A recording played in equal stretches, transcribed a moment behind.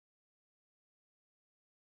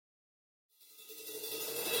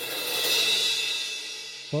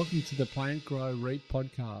Welcome to the Plant Grow Reap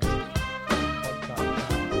podcast.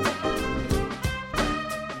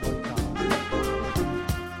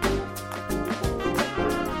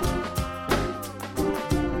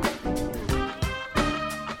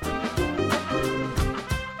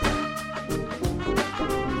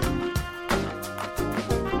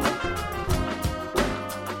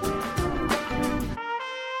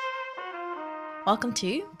 Welcome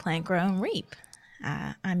to Plant Grow and Reap.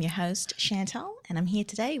 I'm your host, Chantal, and I'm here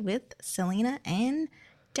today with Selena and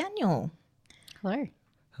Daniel. Hello.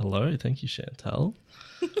 Hello, thank you, Chantal.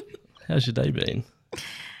 How's your day been?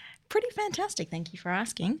 Pretty fantastic, thank you for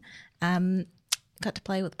asking. Got to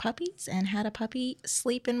play with puppies and had a puppy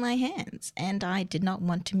sleep in my hands, and I did not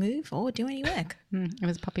want to move or do any work. It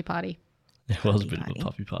was a puppy party. It was a bit of a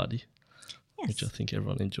puppy party, Yes. which I think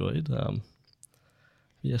everyone enjoyed. So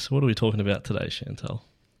what are we talking about today, Chantal?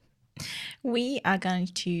 We are going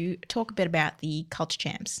to talk a bit about the culture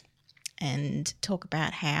champs and talk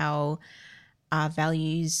about how our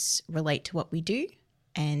values relate to what we do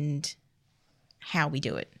and how we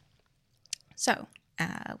do it. So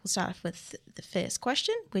we'll start off with the first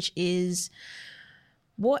question, which is,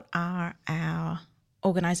 what are our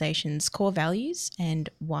organization's core values and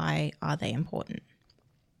why are they important?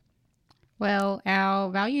 Well, our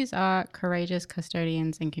values are courageous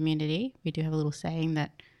custodians and community. We do have a little saying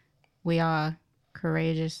that we are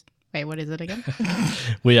courageous. Wait, what is it again?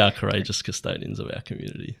 We are courageous custodians of our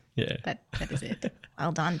community. Yeah. That is it.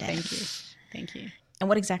 Well done, Dan. Thank you. And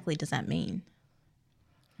what exactly does that mean?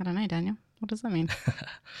 I don't know, Daniel. What does that mean?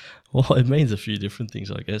 Well, it means a few different things,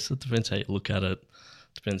 I guess. It depends how you look at it.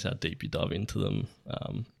 Depends how deep you dive into them.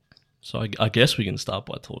 So I guess we can start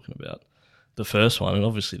by talking about the first one, and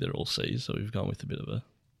obviously they're all C's, so we've gone with a bit of a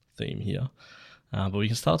theme here. But we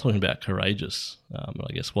can start talking about courageous, and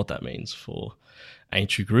I guess what that means for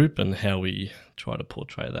Aintree Group and how we try to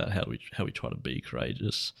portray that, how we try to be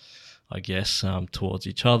courageous, I guess, towards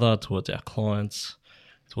each other, towards our clients,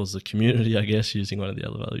 towards the community, I guess, using one of the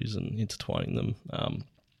other values and intertwining them.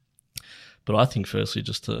 But I think firstly,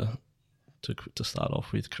 just to start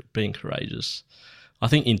off with being courageous, I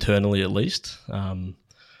think internally at least,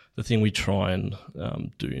 the thing we try and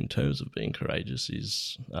do in terms of being courageous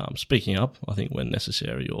is speaking up, I think, when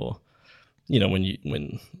necessary, or, you know,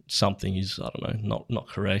 when something is, I don't know, not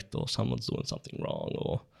correct, or someone's doing something wrong,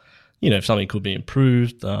 or, you know, if something could be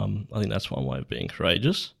improved. I think that's one way of being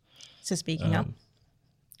courageous. So speaking up.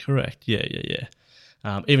 Correct. Yeah.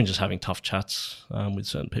 Even just having tough chats with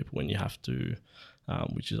certain people when you have to,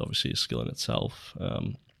 which is obviously a skill in itself.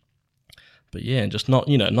 But yeah, and just not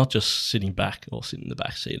just sitting back or sitting in the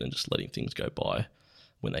back seat and just letting things go by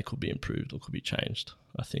when they could be improved or could be changed,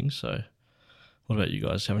 I think. So what about you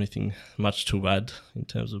guys? Have anything much to add in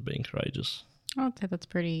terms of being courageous? I'd say that's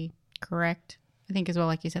pretty correct. I think as well,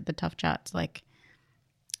 like you said, the tough chats, like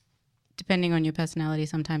depending on your personality,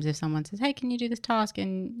 sometimes if someone says, hey, can you do this task,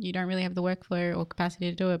 and you don't really have the workflow or capacity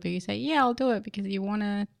to do it, but you say, yeah, I'll do it because you want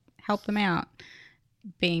to help them out,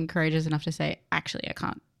 being courageous enough to say, actually, I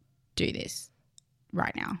can't do this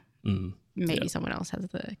right now. Maybe someone else has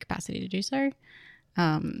the capacity to do so.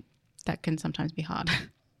 That can sometimes be hard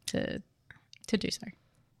to do so.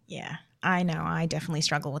 Yeah, I know. I definitely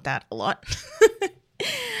struggle with that a lot.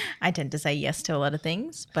 I tend to say yes to a lot of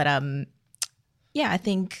things. But I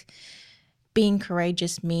think being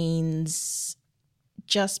courageous means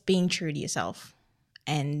just being true to yourself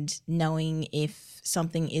and knowing if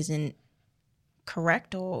something isn't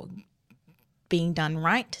correct or being done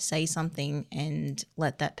right, to say something and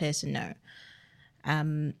let that person know.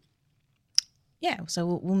 So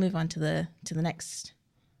we'll move on to the next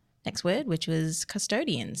word, which was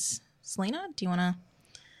custodians. Selena, do you want to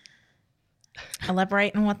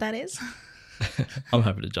elaborate on what that is? I'm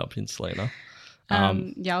happy to jump in, Selena.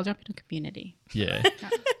 I'll jump into community. Yeah.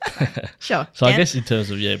 Sure. So Dan? I guess in terms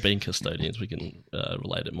of being custodians, we can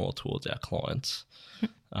relate it more towards our clients.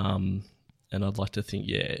 And I'd like to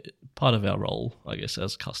think, part of our role, I guess,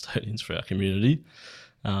 as custodians for our community,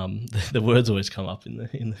 the words always come up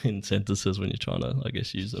in sentences when you're trying to, I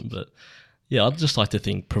guess, use them. But yeah, I'd just like to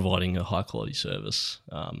think providing a high quality service,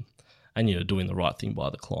 and doing the right thing by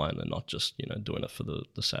the client, and not just doing it for the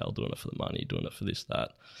sale, doing it for the money, doing it for this,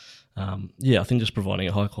 that. I think just providing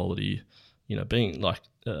a high quality, being like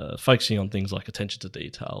focusing on things like attention to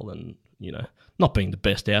detail, and not being the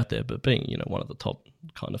best out there, but being one of the top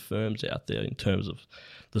kind of firms out there in terms of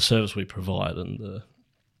the service we provide, and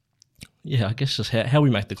I guess just how we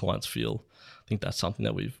make the clients feel. I think that's something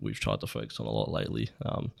that we've tried to focus on a lot lately,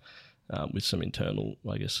 with some internal,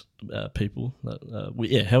 I guess, people that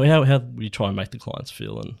how we try and make the clients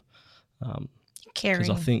feel, and caring. because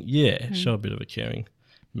I think show a bit of a caring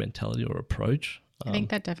mentality or approach. I think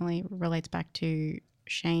that definitely relates back to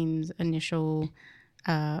Shane's initial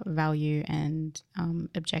value and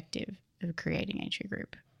objective of creating H2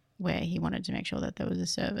 Group, where he wanted to make sure that there was a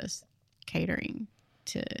service catering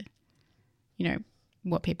to, you know,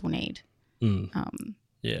 what people need.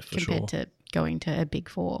 Yeah, for compared sure. to going to a Big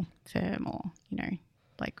Four firm, or, you know,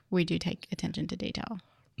 like we do take attention to detail.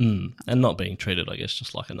 And not being treated, I guess,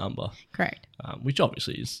 just like a number. Correct. Which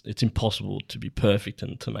obviously it's impossible to be perfect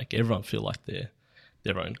and to make everyone feel like they're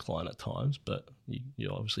their own client at times, but you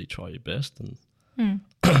obviously try your best and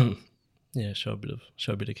yeah, show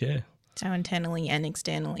a bit of care. So internally and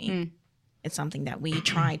externally, it's something that we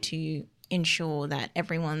try to ensure that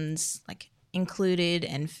everyone's like included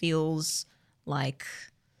and feels like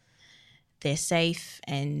they're safe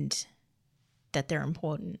and that they're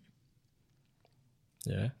important.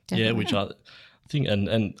 Yeah, Definitely. yeah, which I think,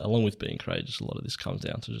 and along with being courageous, a lot of this comes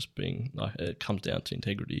down to just being like, it comes down to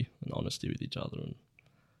integrity and honesty with each other and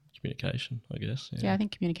communication, I guess. Yeah, I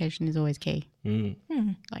think communication is always key, Mm.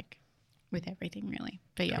 like with everything really.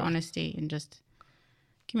 But yeah, honesty and just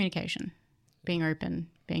communication, being open,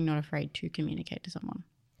 being not afraid to communicate to someone.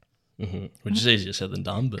 Which is easier said than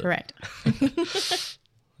done, but Correct.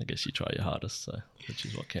 I guess you try your hardest, so which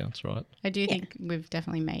is what counts, right? I do think we've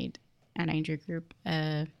definitely made an Angel Group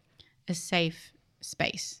a safe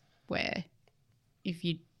space where if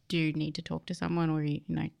you do need to talk to someone, or you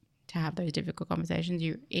know, to have those difficult conversations,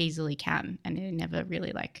 you easily can, and you're never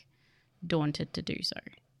really like daunted to do so.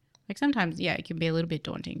 Like sometimes, yeah, it can be a little bit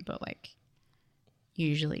daunting, but like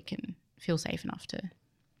usually can feel safe enough to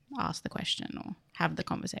ask the question or have the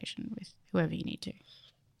conversation with whoever you need to.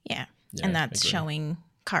 Yeah. Yeah, And that's agree. showing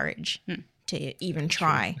courage to even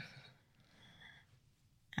try.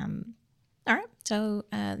 All right. So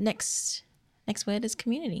next word is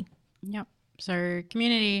community. Yep. So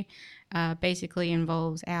community basically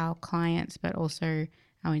involves our clients, but also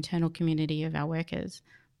our internal community of our workers,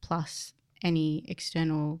 plus any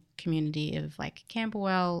external community of like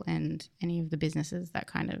Camberwell and any of the businesses that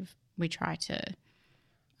kind of we try to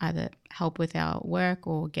either help with our work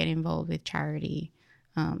or get involved with charity.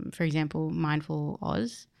 For example, Mindful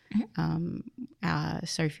Oz,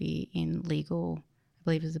 Sophie in legal, I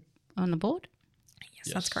believe, is on the board.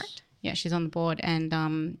 Yes, that's correct. Yeah, she's on the board,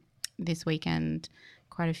 and this weekend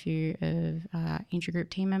quite a few of Angel Group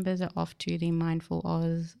team members are off to the Mindful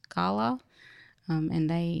Oz Gala, and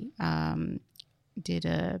they did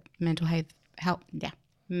a mental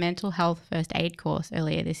health first aid course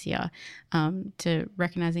earlier this year to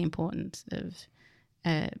recognise the importance of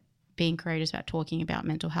being courageous about talking about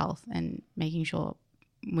mental health and making sure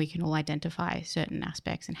we can all identify certain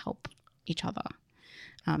aspects and help each other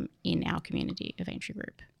in our community of Angel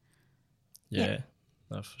Group. Yeah.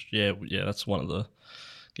 That's one of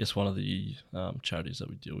the charities that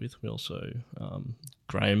we deal with. We also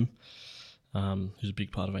Graham, who's a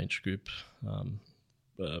big part of Angel Group,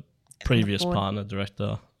 previous partner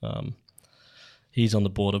director. He's on the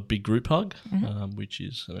board of Big Group Hug, which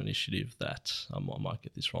is an initiative that I might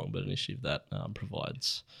get this wrong, but an initiative that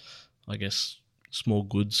provides, I guess, small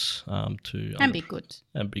goods to And big goods.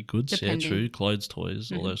 and big goods. Depending. Yeah, true. Clothes,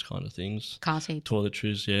 toys, all those kind of things. Car seats,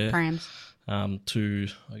 Toiletries, yeah. prams. To,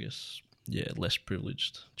 I guess, less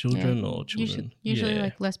privileged children or children. Usually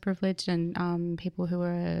like less privileged and people who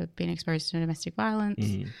are being exposed to domestic violence,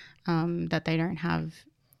 that they don't have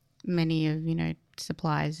many of, you know,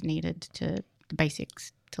 supplies needed to the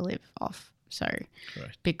basics to live off. So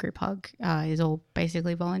Correct. Big Group Hug is all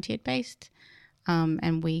basically volunteer based.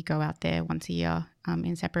 And we go out there once a year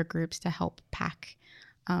in separate groups to help pack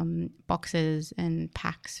boxes and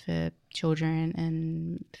packs for children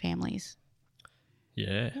and families.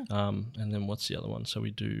 Yeah. And then what's the other one? So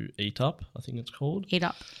we do Eat Up, I think it's called, Eat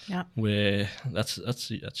Up. where that's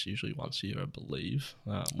usually once a year, I believe.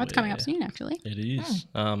 What's coming up soon, actually? It is.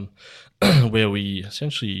 Where we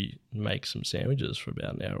essentially make some sandwiches for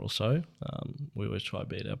about an hour or so. We always try to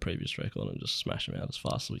beat our previous record and just smash them out as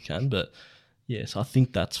fast as we can. But yes, I think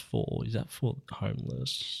is that for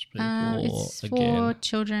homeless people? It's for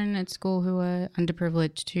children at school who are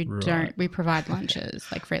underprivileged who don't. We provide lunches,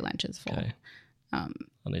 like free lunches for. Okay. I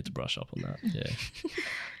need to brush up on that. Yeah.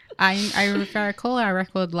 If I recall, our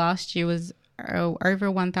record last year was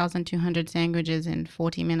over 1,200 sandwiches in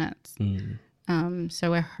 40 minutes.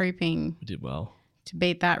 So we're hoping We did well. to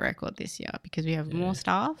beat that record this year because we have more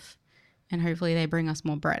staff, and hopefully they bring us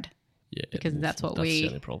more bread. Yeah. Because that's the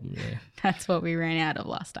only problem, yeah. That's what we ran out of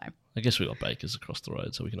last time. I guess we got bakers across the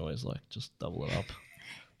road, so we can always just double it up.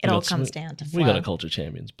 It all comes down to We got a flow. Culture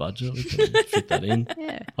Champions budget. We can fit that in.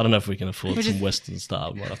 Yeah. I don't know if we can afford some Western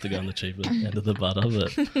Star. We might have to go on the cheaper end of the butter.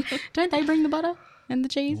 But Don't they bring the butter and the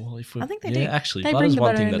cheese? well, if we, I think they yeah, do. actually, They butter's bring the one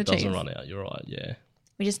butter thing and that the doesn't cheese. run out. You're right. Yeah.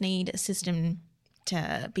 We just need a system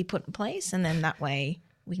to be put in place, and then that way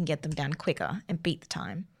we can get them done quicker and beat the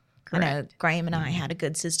time. I know Graham and I had a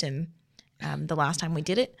good system the last time we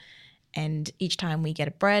did it, and each time we get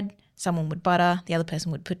a bread, someone would butter, the other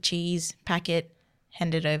person would put cheese, pack it,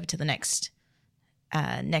 hand it over to the next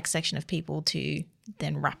section of people to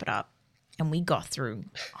then wrap it up. And we got through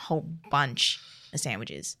a whole bunch of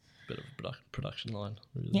sandwiches. Bit of a production line.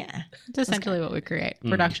 Really. Yeah. It's essentially what we create.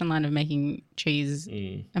 Production line of making cheese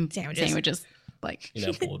and Sandwiches. sandwiches. Like, In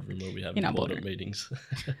our boardroom where we have In our important boardroom. meetings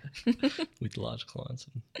with large clients.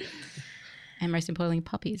 and most importantly,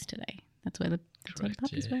 puppies today. That's where the Correct,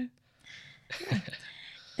 puppies yeah. were.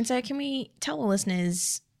 And so can we tell the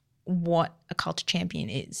listeners what a culture champion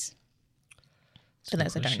is? For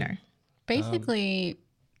those that don't know. Basically,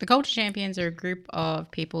 the Culture Champions are a group of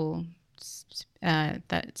people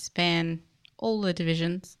that span all the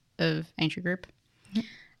divisions of Aintree Group.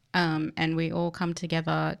 And we all come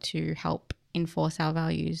together to help enforce our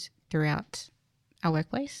values throughout our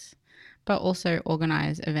workplace, but also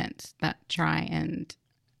organise events that try and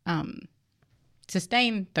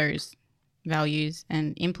sustain those values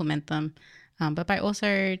and implement them, but by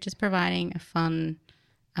also just providing a fun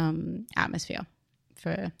atmosphere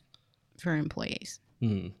for employees.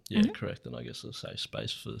 Yeah, correct. And I guess a safe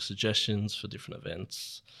space for suggestions for different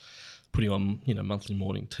events, putting on, monthly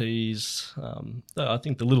morning teas. I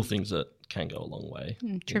think the little things that can go a long way.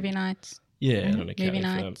 Trivia nights. Yeah, and an Movie accounting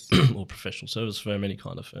nights. firm or professional service firm, any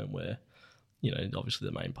kind of firm where, obviously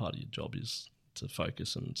the main part of your job is to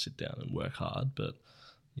focus and sit down and work hard. But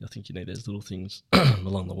I think you need those little things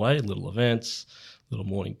along the way, little events, little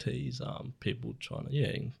morning teas, people trying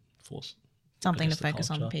to, enforce Something to guess the focus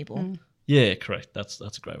on culture. people. Yeah, correct. That's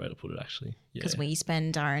a great way to put it, actually. Yeah. Because we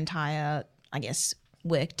spend our entire,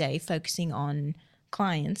 work day focusing on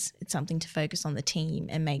clients. It's something to focus on the team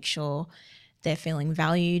and make sure they're feeling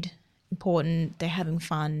valued, important, they're having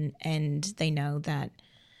fun, and they know that,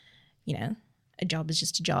 a job is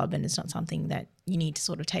just a job and it's not something that you need to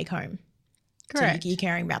sort of take home. Correct. So you're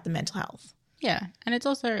caring about the mental health. Yeah, and it's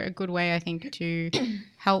also a good way, I think, to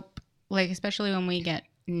help, especially when we get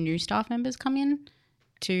new staff members come in,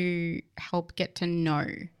 to help get to know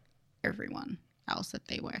everyone else that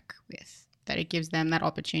they work with. That it gives them that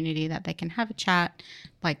opportunity that they can have a chat,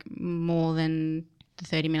 more than the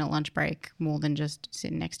 30-minute lunch break, more than just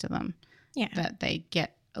sitting next to them. Yeah. That they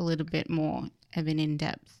get a little bit more of an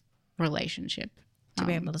in-depth relationship To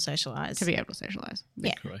be able to socialize.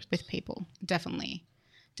 Correct. with people. Definitely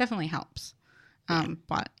helps.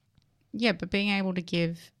 But being able to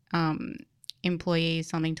give employees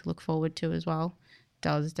something to look forward to as well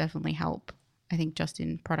does definitely help, I think, just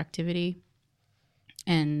in productivity.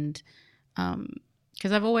 And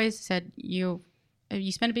because I've always said you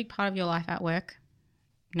spend a big part of your life at work,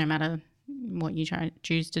 no matter what you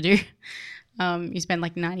choose to do. You spend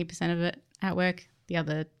 90% of it at work, the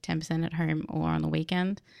other 10% at home or on the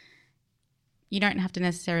weekend. You don't have to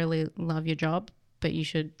necessarily love your job, but you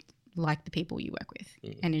should like the people you work with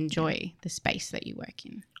and enjoy the space that you work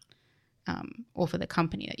in, or for the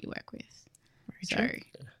company that you work with.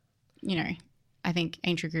 I think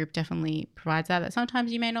Aintree Group definitely provides that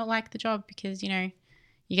sometimes you may not like the job because, you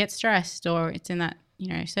get stressed, or it's in that,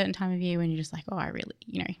 certain time of year when you're just like, oh, I really,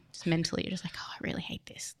 just mentally you're just like, oh, I really hate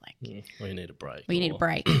this. Or you need a break. Or you need a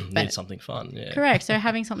break. Need something fun, yeah. Correct. So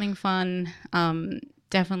having something fun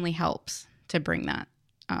definitely helps to bring that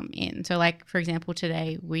in. So for example,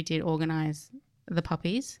 today we did organise the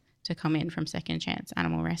puppies to come in from Second Chance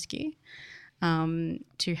Animal Rescue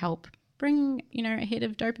to help bring, a hit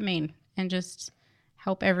of dopamine and just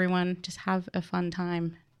help everyone just have a fun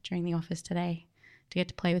time during the office today to get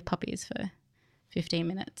to play with puppies for 15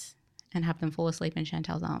 minutes and have them fall asleep in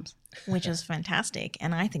Chantal's arms. Which is fantastic.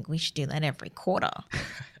 And I think we should do that every quarter.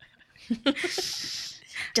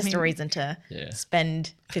 Just a reason to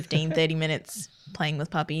spend 15, 30 minutes playing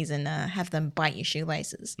with puppies and have them bite your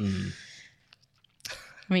shoelaces. I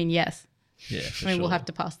mean, yes. Yeah, for We'll sure. have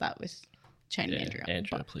to pass that with Shane and Yeah, Andrea.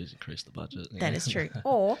 Andrea, please increase the budget. That is true.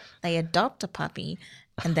 Or they adopt a puppy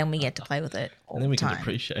and then we get to play with it all And then we the can time.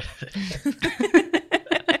 appreciate it.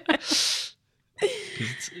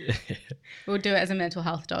 'Cause We'll do it as a mental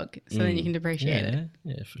health dog so then you can appreciate it.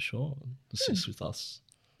 Yeah, for sure. Assist with us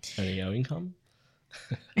earning our income.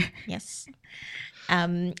 Yes.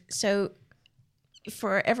 So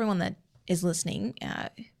for everyone that is listening,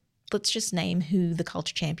 let's just name who the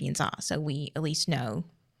culture champions are so we at least know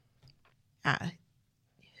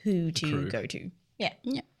who to crew. go to. Yeah.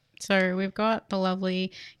 Yeah. So we've got the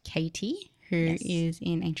lovely Katie, who Yes. is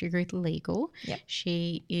in Entry Group Legal. Yep.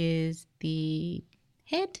 She is the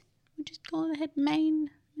head, we'll just call her the head main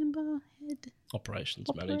member, head Operations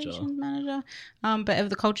operations manager. But of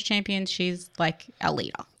the Culture Champions, she's like our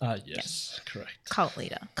leader, manager. Yes, correct. Cult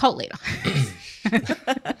leader. cult leader.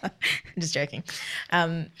 Just joking.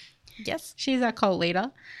 Yes. She's our cult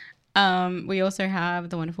leader. We also have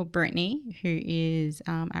the wonderful Brittany, who is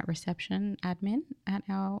at reception admin at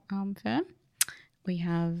our firm. We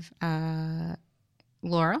have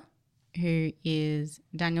Laura, who is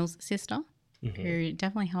Daniel's sister, who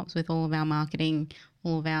definitely helps with all of our marketing,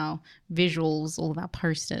 all of our visuals, all of our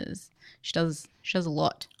posters. She does a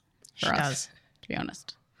lot for She us, does. to be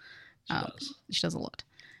honest. does. She does a lot.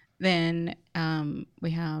 Then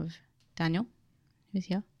we have Daniel, who's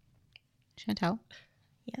here. Chantal.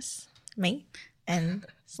 Yes. Me and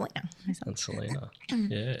Selena. Myself. And Selena.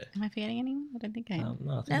 Yeah. Am I forgetting anyone? I don't think I am.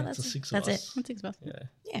 No, I think No, that's the that's- 6 that's of it. us. That's 6 of us. Yeah.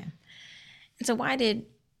 Yeah. And so why did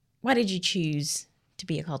you choose to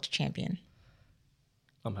be a culture champion?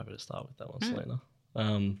 I'm happy to start with that one, Selena.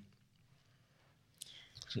 I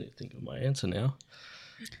just need to think of my answer now.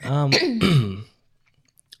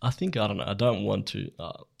 I think, I don't know, I don't want to,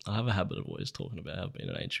 I have a habit of always talking about how I've been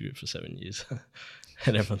in an entry group for 7 years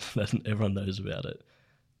and everyone knows about it.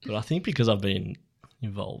 But I think because I've been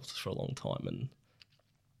involved for a long time and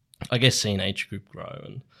I guess seeing entry group grow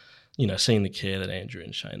and, you know, seeing the care that Andrew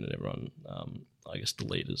and Shane and everyone, I guess the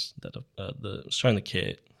leaders that have, seeing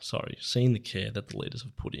the care that the leaders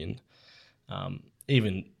have put in,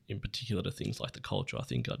 even in particular to things like the culture, I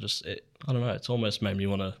think I don't know, it's almost made me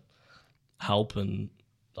want to help and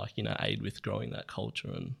like, you know, aid with growing that culture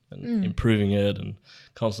and improving it and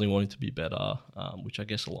constantly wanting to be better, which I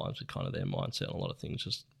guess aligns with kind of their mindset on a lot of things,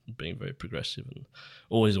 just being very progressive and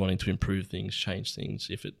always wanting to improve things, change things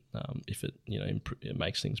if it you know, it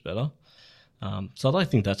makes things better. So I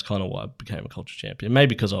think that's kind of why I became a culture champion.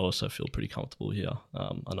 Maybe because I also feel pretty comfortable here.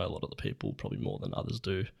 I know a lot of the people probably more than others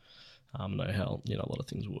do. Know how, you know, a lot of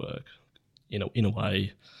things work in a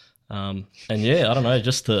way. And yeah, I don't know,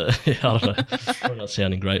 just to, I don't know, probably not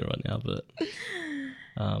sounding great right now,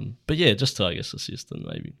 but yeah, just to, I guess, assist and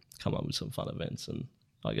maybe come up with some fun events. And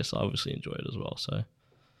I guess I obviously enjoy it as well. So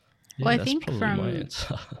yeah, Well, I that's think probably my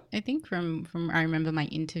answer. I think from I remember my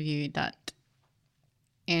interview that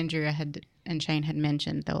Andrew and Shane had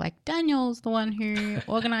mentioned, they were like, Daniel's the one who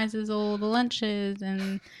organizes all the lunches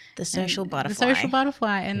and The social and butterfly. the social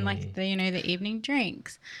butterfly, and like the, you know, the evening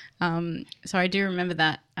drinks. So I do remember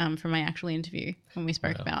that from my actual interview when we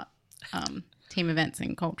spoke about team events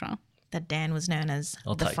and culture. That Dan was known as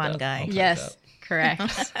I'll the take fun that. guy. I'll take Yes,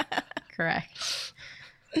 correct, correct.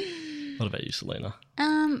 What about you, Selena?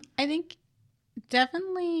 I think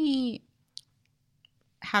definitely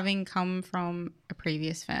having come from a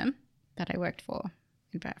previous firm that I worked for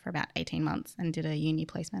about 18 months and did a uni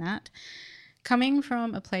placement at, coming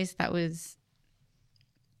from a place that was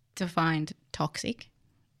defined toxic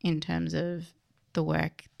in terms of the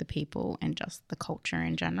work, the people, and just the culture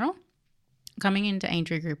in general. Coming into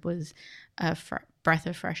Aintree Group was a breath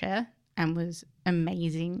of fresh air and was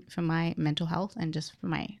amazing for my mental health and just for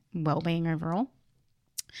my well-being overall.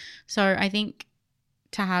 So I think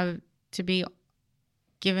to be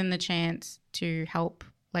given the chance to help,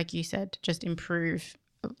 like you said, just improve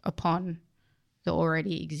upon the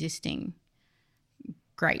already existing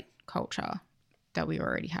great culture that we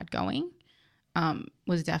already had going,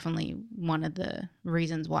 was definitely one of the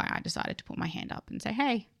reasons why I decided to put my hand up and say,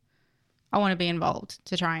 hey, I want to be involved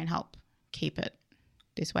to try and help keep it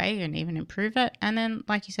this way and even improve it. And then,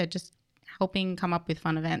 like you said, just helping come up with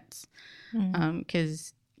fun events.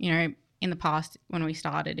 Because, you know, in the past when we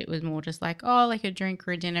started, it was more just like, oh, like a drink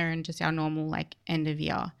or a dinner and just our normal like end of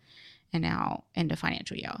year and our end of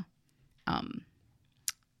financial year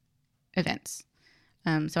events.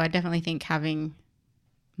 So I definitely think having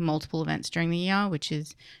multiple events during the year, which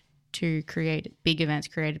is to create big events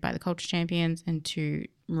created by the Culture Champions and to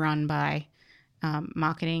run by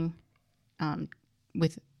marketing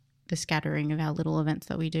with the scattering of our little events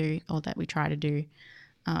that we do or that we try to do,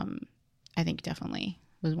 I think definitely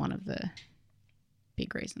was one of the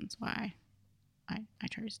big reasons why I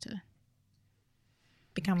chose to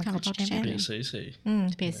Become a culture culture champion. BCC.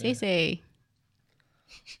 to be a CC.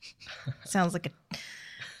 Sounds like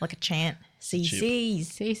a chant. CCs,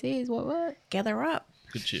 CC is what? gather up.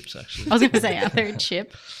 Good chips, actually. I was going to say our third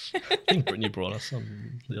chip. I think Brittany brought us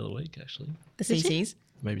some the other week, actually. The Did she? CCs.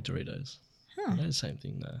 Maybe Doritos. Huh. No, the same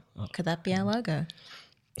thing, though. Oh, Could that be our logo?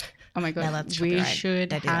 Oh my No, god, that's we copyright. should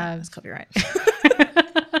Don't do that. have That's copyright.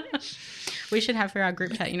 we should have for our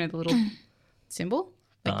group chat, you know, the little symbol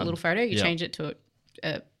like the little photo. You Yep. change it to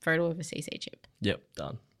a photo of a CC chip, Yep,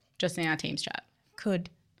 done. just in our Teams chat. Could.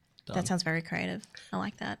 Done. That sounds very creative. I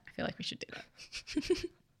like that. I feel like we should do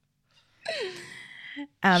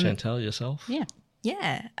that. Chantal, yourself? Yeah.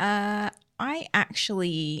 Yeah. I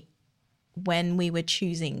actually, when we were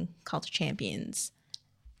choosing Culture Champions,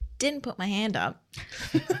 didn't put my hand up.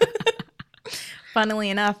 Funnily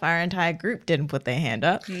enough, our entire group didn't put their hand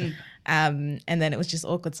up. And then it was just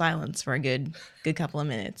awkward silence for a good couple of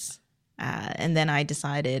minutes. And then I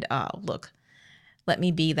decided, oh, look, let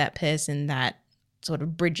me be that person that sort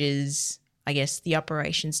of bridges, I guess, the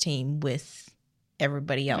operations team with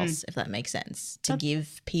everybody else, if that makes sense, to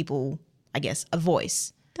give people, I guess, a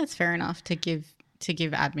voice. That's fair enough to give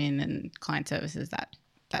admin and client services that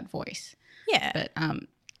voice. Yeah. But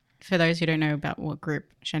for those who don't know about what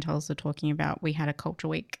group Chantal's are talking about, we had a culture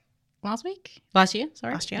week last year. Last year,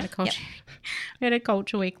 We had a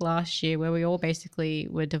culture week last year where we all basically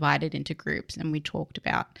were divided into groups and we talked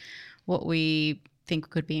about what we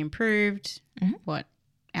think could be improved, what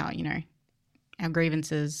our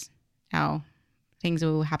grievances, our things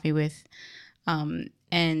we were happy with,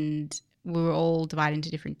 and we were all divided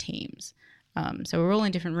into different teams. So we were all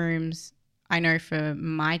in different rooms. I know for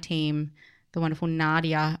my team, the wonderful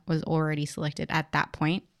Nadia was already selected at that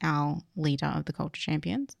point, our leader of the Culture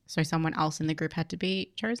Champions. So someone else in the group had to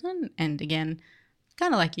be chosen. And again,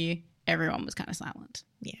 kind of like you, everyone was kind of silent.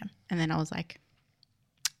 Yeah. And then I was like,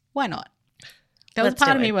 why not? There was Let's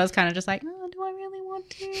part do of me it. was kind of just like, oh, do I really want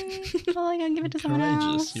to? Well, like, I'll give it to someone Courageous.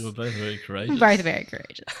 else. You were both very courageous. Both very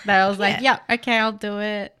courageous. But I was like, Yeah. yeah, okay, I'll do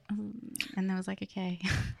it. And I was like, okay.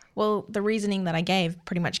 Well, the reasoning that I gave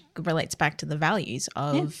pretty much relates back to the values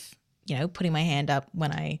of, putting my hand up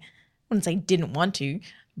when I wouldn't say didn't want to,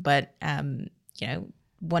 but,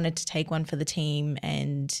 wanted to take one for the team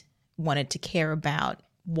and wanted to care about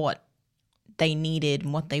what they needed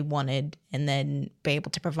and what they wanted, and then be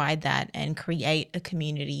able to provide that and create a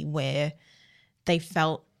community where they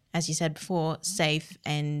felt, as you said before, safe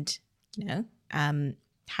and,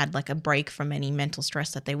 had like a break from any mental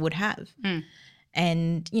stress that they would have.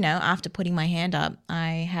 And, after putting my hand up,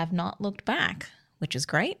 I have not looked back, which is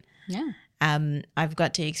great. Yeah. I've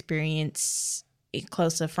got to experience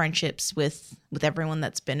closer friendships with everyone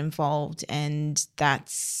that's been involved, and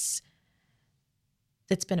it's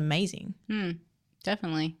been amazing.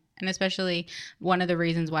 Definitely. And especially one of the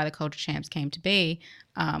reasons why the Culture Champs came to be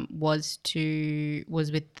was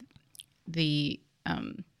with the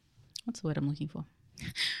what's the word I'm looking for?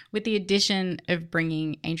 With the addition of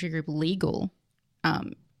bringing Aintree Group Legal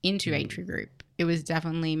into Aintree Group, it was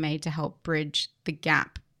definitely made to help bridge the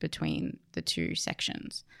gap between the two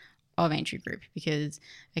sections of Aintree Group, because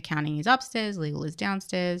accounting is upstairs, legal is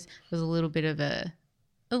downstairs. There's a little bit of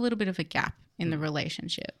a gap in the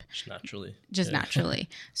relationship. Just Naturally.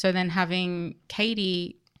 So then having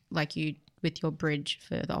Katie, like you with your bridge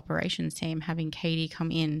for the operations team, having Katie come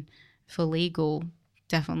in for legal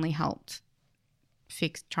definitely helped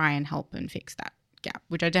try and help and fix that gap,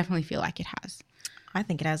 which I definitely feel like it has. I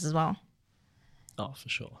think it has as well. Oh, for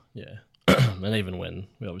sure. Yeah. And even when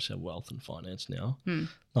we obviously have wealth and finance now,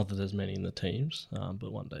 not that there's many in the teams,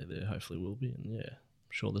 but one day there hopefully will be. And yeah,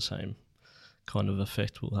 I'm sure the same kind of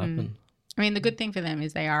effect will happen. I mean, the good thing for them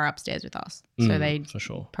is they are upstairs with us. So they for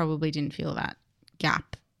sure. probably didn't feel that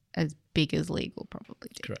gap as big as legal probably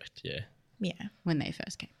did. Correct. Yeah. Yeah. When they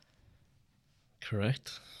first came.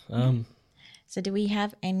 Correct. So do we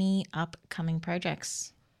have any upcoming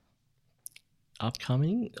projects?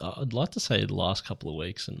 Upcoming, I'd like to say the last couple of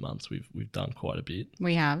weeks and months we've done quite a bit.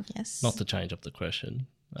 We have. Yes. Not to change up the question,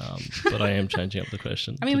 but I am changing up the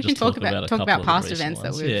question. I mean, we to can just talk a about couple of the past recent events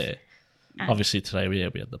that ones. we've- Yeah. Obviously today we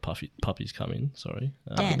had the puppies come in. Sorry.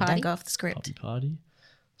 Dan, party? don't go off the script. Puppy party.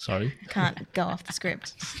 Sorry. Can't go off the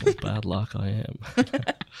script. Bad luck I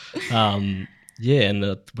am. Yeah,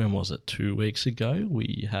 and when was it? 2 weeks ago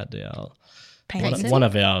we had our Paint City? one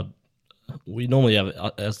of our. We normally have,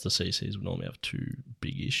 as the CCs, we normally have 2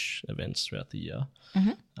 big-ish events throughout the year.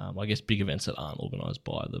 I guess big events that aren't organised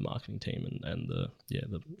by the marketing team and the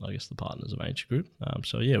partners of Aintree Group.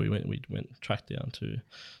 So yeah, we went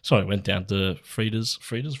down to Frida's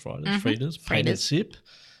Paint and Sip,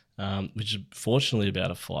 which is fortunately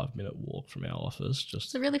about a 5-minute walk from our office.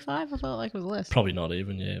 Is it really 5? I felt like it was less. Probably not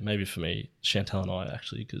even. Yeah, maybe for me, Chantal and I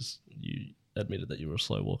actually, because you admitted that you were a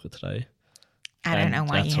slow walker today. I don't And know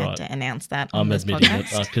why that's you had right. to announce that on I'm this admitting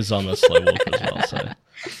podcast. it because I'm a slow walker as well, so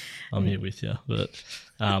I'm here with you. But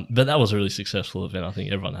that was a really successful event. I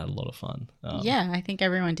think everyone had a lot of fun. Yeah, I think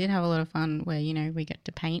everyone did have a lot of fun where, we get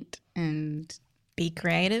to paint and Be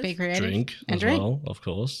creative. be creative. Drink and as drink. well, of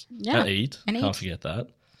course. Yeah, And eat. and Can't eat. forget that.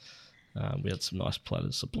 We had some nice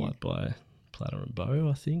platters supplied by Platter and Bow,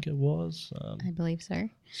 I think it was. I believe so.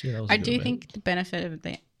 So yeah, that was a I good do event. think the benefit of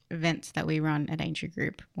the events that we run at Aintree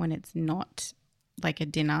Group when it's not like a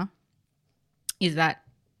dinner is that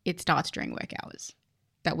it starts during work hours.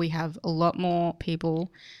 That we have a lot more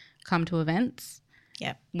people come to events.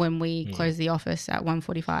 Yep. When we close the office at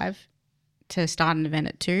 1:45 to start an event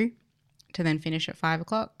at 2 to then finish at 5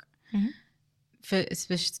 o'clock. For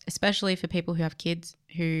especially for people who have kids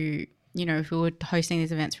who, you know, if we were hosting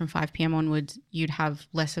these events from 5 p.m. onwards, you'd have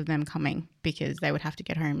less of them coming because they would have to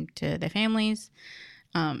get home to their families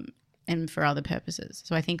and for other purposes.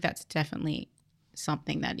 So I think that's definitely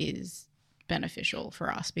something that is beneficial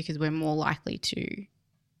for us because we're more likely to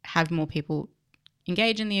have more people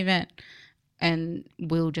engage in the event and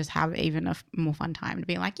we'll just have even a more fun time to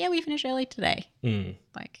be like, yeah, we finished early today.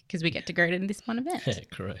 Like, because we get to go to this one event. Yeah,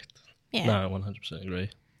 correct. Yeah. No, 100% agree.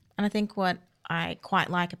 And I think what I quite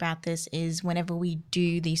like about this is whenever we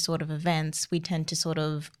do these sort of events, we tend to sort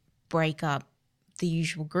of break up the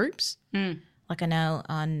usual groups. Like I know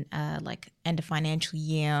on like end of financial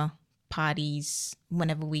year parties,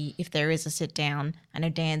 if there is a sit down, I know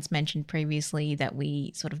Dan's mentioned previously that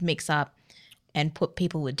we sort of mix up and put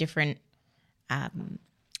people with different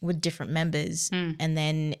members, and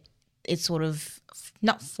then it sort of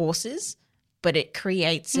not forces, but it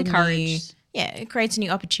creates it creates a new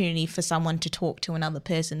opportunity for someone to talk to another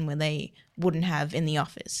person where they wouldn't have in the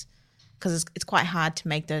office, because it's quite hard to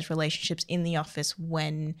make those relationships in the office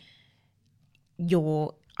when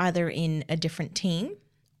you're either in a different team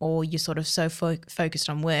or you're sort of so focused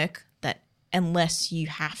on work that unless you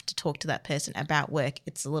have to talk to that person about work,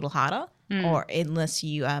 it's a little harder, or unless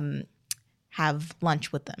you have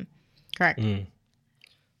lunch with them. Correct.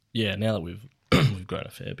 Yeah, now that we've we've grown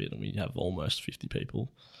a fair bit and we have almost 50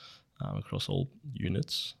 people across all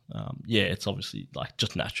units, it's obviously like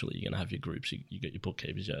just naturally you're going to have your groups. You get your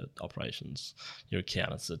bookkeepers, your operations, your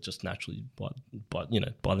accountants that just naturally by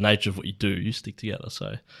the nature of what you do, you stick together.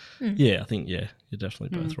 So I think you're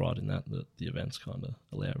definitely both right in that the events kind of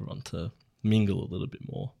allow everyone to mingle a little bit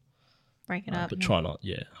more. Break it up. But try not,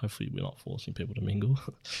 hopefully we're not forcing people to mingle.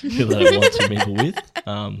 People they don't want to mingle with.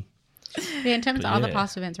 In terms of other yeah.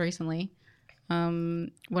 past events recently,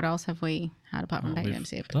 what else have we had apart from We've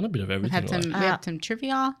BMC? done a bit of We everything. had some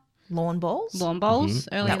trivia, Lawn bowls. lawn bowls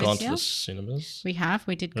earlier We've gone this to year. the cinemas.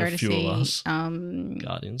 We did go A to few of see us.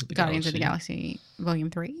 Guardians Guardians of the Galaxy Volume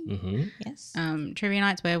 3. Mm-hmm. Yes. Trivia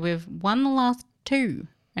nights where we've won the last two.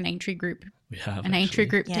 An Aintree Group Yes.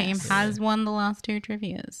 team has won the last two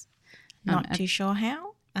trivias. Not too sure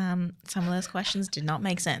how. Some of those questions did not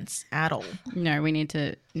make sense at all. No, we need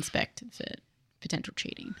to inspect for potential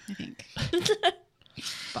cheating, I think.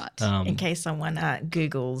 But In case someone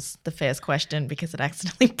Googles the first question because it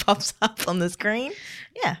accidentally pops up on the screen.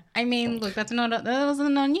 Yeah. I mean, look, that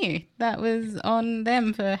wasn't on you. That was on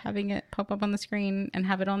them for having it pop up on the screen and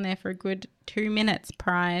have it on there for a good 2 minutes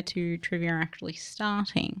prior to trivia actually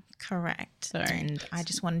starting. Correct. So- And I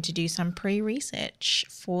just wanted to do some pre-research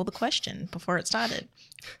for the question before it started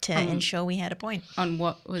to ensure we had a point. On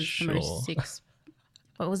what was the most Sure. 6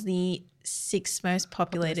 What was the 6 most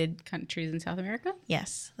populated? countries in South America?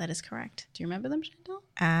 Yes, that is correct. Do you remember them, Chantal?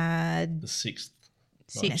 The sixth.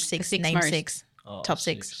 Six. The Name most. 6. Oh, Top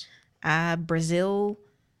 6. Brazil,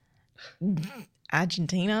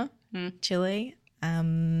 Argentina, Chile.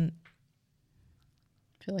 I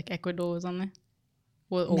feel like Ecuador was on there.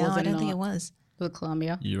 Or No, was I don't think not? it was. Was it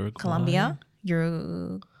Colombia? Uruguay. Colombia,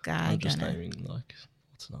 Uruguay. I'm just Ghana. naming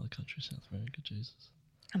what's another country in South America? Jesus.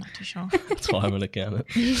 I'm not too sure. That's why I'm an accountant.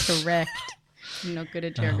 Correct. I'm not good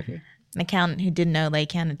at geography. An accountant who didn't know they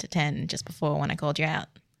counted to 10 just before when I called you out.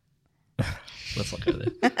 Let's not go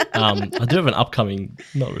there. I do have an upcoming,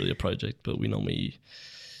 not really a project, but we normally,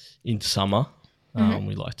 in summer,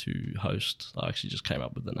 we like to host, I actually just came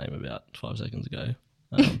up with the name about 5 seconds ago,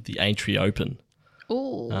 the Aintree Open.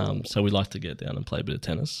 Ooh. So we like to get down and play a bit of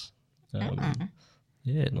tennis.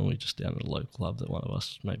 Yeah, normally just down at a local club that one of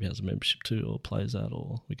us maybe has a membership to or plays at,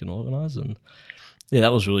 or we can organise. And yeah,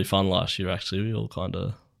 that was really fun last year actually. We all kind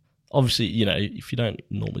of, obviously, if you don't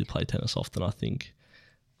normally play tennis often, I think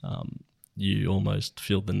you almost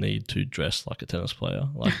feel the need to dress like a tennis player,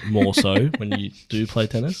 like more so when you do play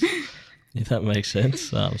tennis, if that makes sense.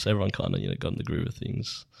 So everyone kind of, got in the groove of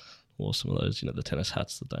things. Or some of those, the tennis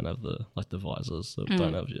hats that don't have the visors, that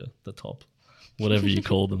don't have the top. Whatever you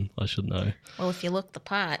call them, I should know. Well, if you look the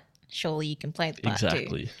part, surely you can play the part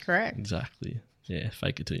Exactly. too. Correct. Exactly. Yeah,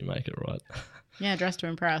 fake it till you make it, right? Yeah, dress to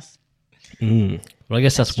impress. Well, I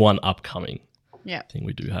guess that's one upcoming Yeah. thing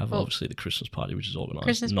we do have. Well, Obviously, the Christmas party, which is organised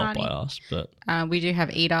Christmas not party. by us, but We do have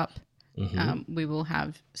Eat Up We will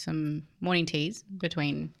have some morning teas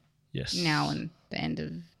between Yes. now and the end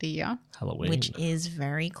of the year. Halloween. which is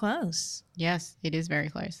very close. Yes, it is very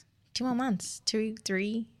close. 2 more months, two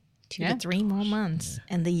Yeah. to 3 more months,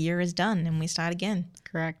 and the year is done, and we start again.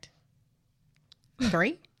 Correct.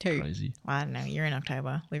 3, 2. Crazy. Well, I don't know. You're in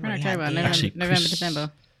October. We've We're in already had October, the, November, Actually, November, Chris-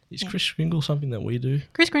 December. Is Chris Kringle something that we do?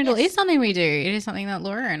 Chris Grindle is something we do. It is something that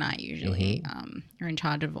Laura and I usually are in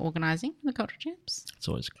charge of organising the Culture Champs.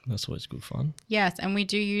 That's always good fun. Yes, and we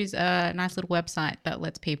do use a nice little website that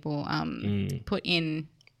lets people put in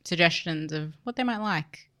suggestions of what they might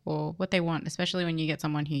like or what they want, especially when you get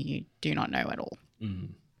someone who you do not know at all.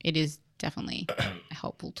 It is definitely a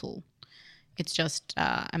helpful tool. It's just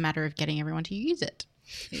a matter of getting everyone to use it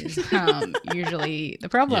is usually the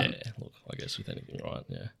problem. Yeah, look, I guess with anything, right?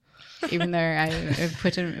 Yeah. Even though I've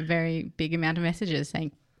put in a very big amount of messages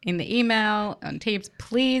saying in the email, on Teams,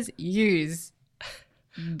 please use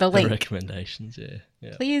the link. The recommendations,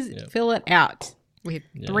 yeah. Please yeah. fill it out with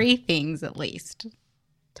 3 things at least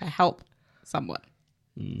to help someone.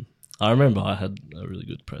 I remember I had a really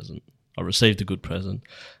good present. I received a good present,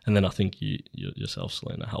 and then I think you yourself,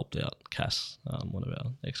 Selena, helped out Cass, one of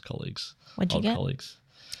our ex-colleagues, What'd you old get? colleagues.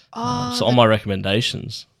 Oh, So on my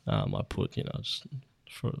recommendations, I put, just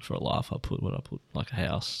for a laugh, I put like a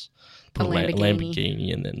house, put A a Lamborghini.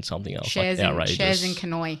 Lamborghini, and then something else Shares like in outrageous. shares in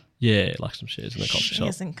Kanoi. Yeah, like some shares in the coffee shop.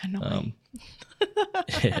 Shares in Kanoi.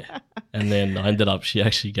 Yeah. And then I ended up, she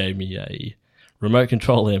actually gave me a remote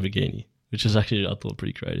control Lamborghini, which is actually, I thought,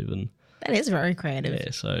 pretty creative. And That is very creative.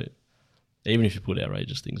 yeah, so even if you put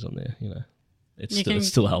outrageous things on there, it's You still, can- it's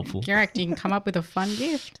still helpful. Correct. You can come up with a fun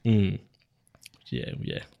gift.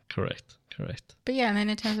 Yeah, correct. But yeah, and then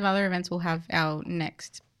in terms of other events, we'll have our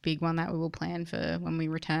next big one that we will plan for when we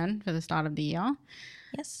return for the start of the year.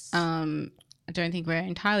 Yes. I don't think we're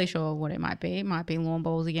entirely sure what it might be. It might be lawn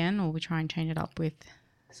bowls again, or we try and change it up with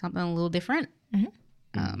something a little different.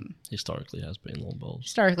 Historically has been lawn bowls,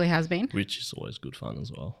 Historically has been. which is always good fun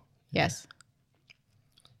as well. Yes.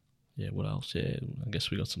 Yeah, what else? Yeah, I guess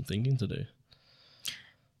we got some thinking to do.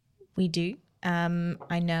 We do.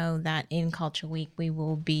 I know that in Culture Week we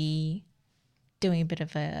will be doing a bit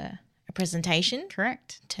of a presentation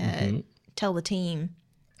Correct. to tell the team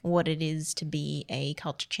what it is to be a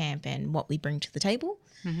culture champ and what we bring to the table,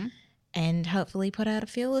 and hopefully put out a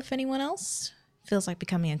feel if anyone else feels like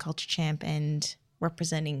becoming a culture champ and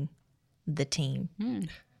representing the team.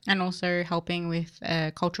 And also helping with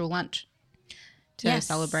a cultural lunch to Yes.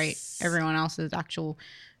 celebrate everyone else's actual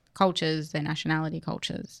cultures, their nationality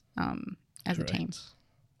cultures as a team.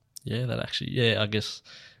 Yeah, that actually, I guess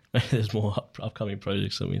there's more upcoming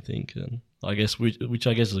projects than we think, and I guess which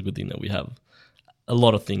I guess is a good thing that we have a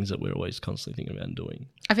lot of things that we're always constantly thinking about doing.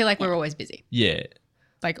 I feel like we're always busy. Yeah,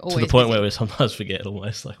 Like to always the point busy. where we sometimes forget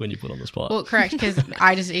almost, like when you put on the spot. Well, correct, because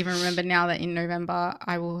I just even remember now that in November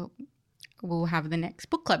we'll have the next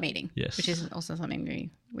book club meeting. Yes. Which is also something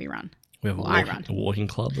we run. we have I run. a walking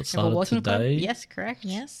club that We have a started walking club. today. Yes, correct.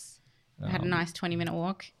 Yes. I had a nice 20-minute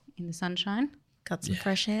walk in the sunshine. Got some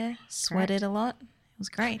fresh air, sweated a lot. It was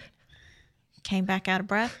great. Came back out of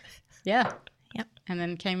breath. Yeah. Yep. And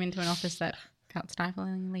then came into an office that felt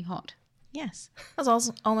stiflingly hot. Yes. It was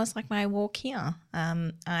also almost like my walk here.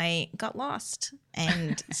 I got lost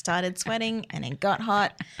and started sweating and it got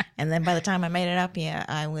hot. And then by the time I made it up here,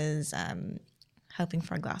 I was hoping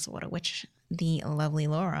for a glass of water, which the lovely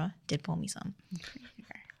Laura did pour me some.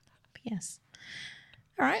 But yes.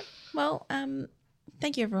 All right. Well,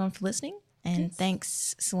 thank you everyone for listening. And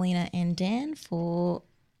thanks, Selena and Dan, for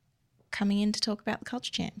coming in to talk about the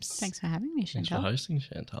Culture Champs. Thanks for having me, Thanks for Chantal. hosting,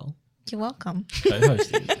 Chantal. You're welcome.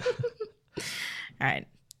 Co-hosting. All right.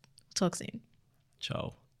 Talk soon.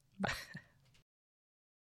 Ciao. Bye.